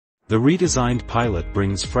The redesigned Pilot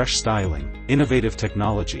brings fresh styling, innovative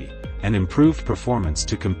technology, and improved performance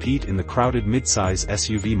to compete in the crowded midsize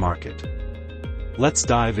SUV market. Let's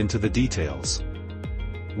dive into the details.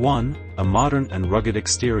 1. A modern and rugged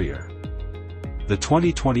exterior. The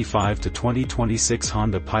 2025 to 2026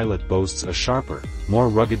 Honda Pilot boasts a sharper, more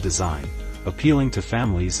rugged design, appealing to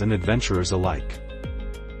families and adventurers alike.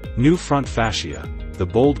 New front fascia, the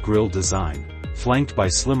bold grille design, flanked by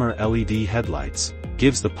slimmer LED headlights,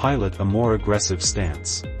 gives the Pilot a more aggressive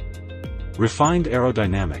stance. Refined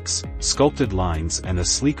aerodynamics, sculpted lines and a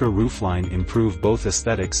sleeker roofline improve both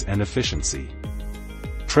aesthetics and efficiency.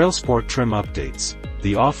 Trailsport trim updates.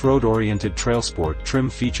 The off-road-oriented Trailsport trim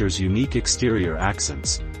features unique exterior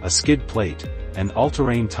accents, a skid plate, and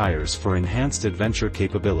all-terrain tires for enhanced adventure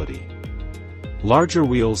capability. Larger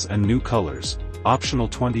wheels and new colors, optional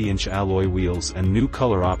 20-inch alloy wheels and new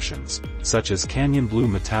color options, such as Canyon Blue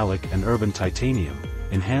Metallic and Urban Titanium,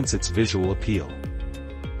 enhance its visual appeal.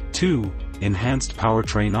 2. Enhanced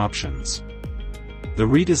powertrain options. The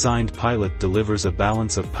redesigned Pilot delivers a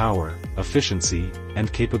balance of power, efficiency,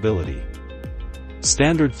 and capability.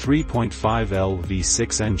 Standard 3.5L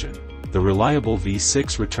V6 engine, the reliable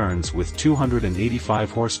V6 returns with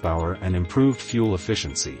 285 horsepower and improved fuel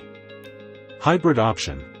efficiency. Hybrid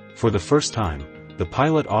option. For the first time, the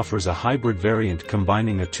Pilot offers a hybrid variant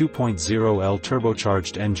combining a 2.0L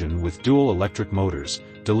turbocharged engine with dual electric motors,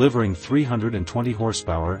 delivering 320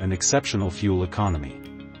 horsepower and exceptional fuel economy.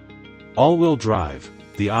 All-wheel drive.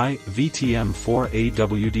 The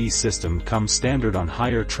iVTM4AWD system comes standard on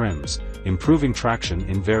higher trims, improving traction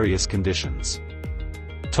in various conditions.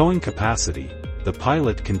 Towing capacity. The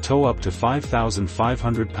Pilot can tow up to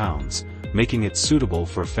 5,500 pounds, making it suitable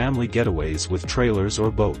for family getaways with trailers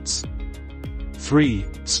or boats. 3.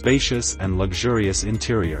 Spacious and luxurious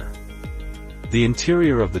interior. The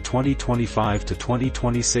interior of the 2025 to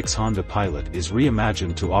 2026 Honda Pilot is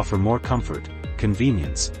reimagined to offer more comfort,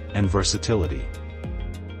 convenience, and versatility.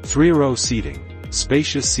 3-row seating.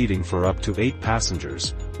 Spacious seating for up to 8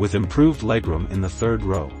 passengers, with improved legroom in the third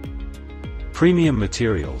row. Premium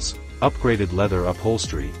materials, upgraded leather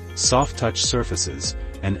upholstery, soft-touch surfaces,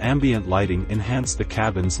 and ambient lighting enhance the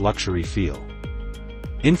cabin's luxury feel.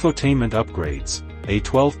 Infotainment upgrades. A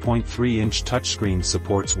 12.3-inch touchscreen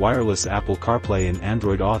supports wireless Apple CarPlay and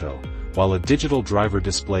Android Auto, while a digital driver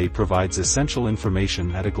display provides essential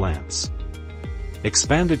information at a glance.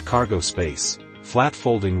 Expanded cargo space. Flat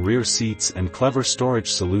folding rear seats and clever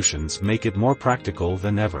storage solutions make it more practical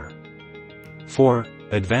than ever. 4.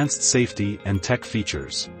 Advanced safety and tech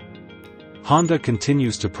features. Honda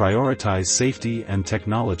continues to prioritize safety and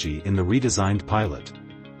technology in the redesigned Pilot.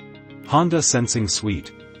 Honda Sensing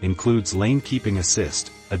Suite includes lane keeping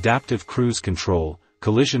assist, adaptive cruise control,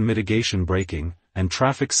 collision mitigation braking, and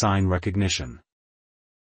traffic sign recognition.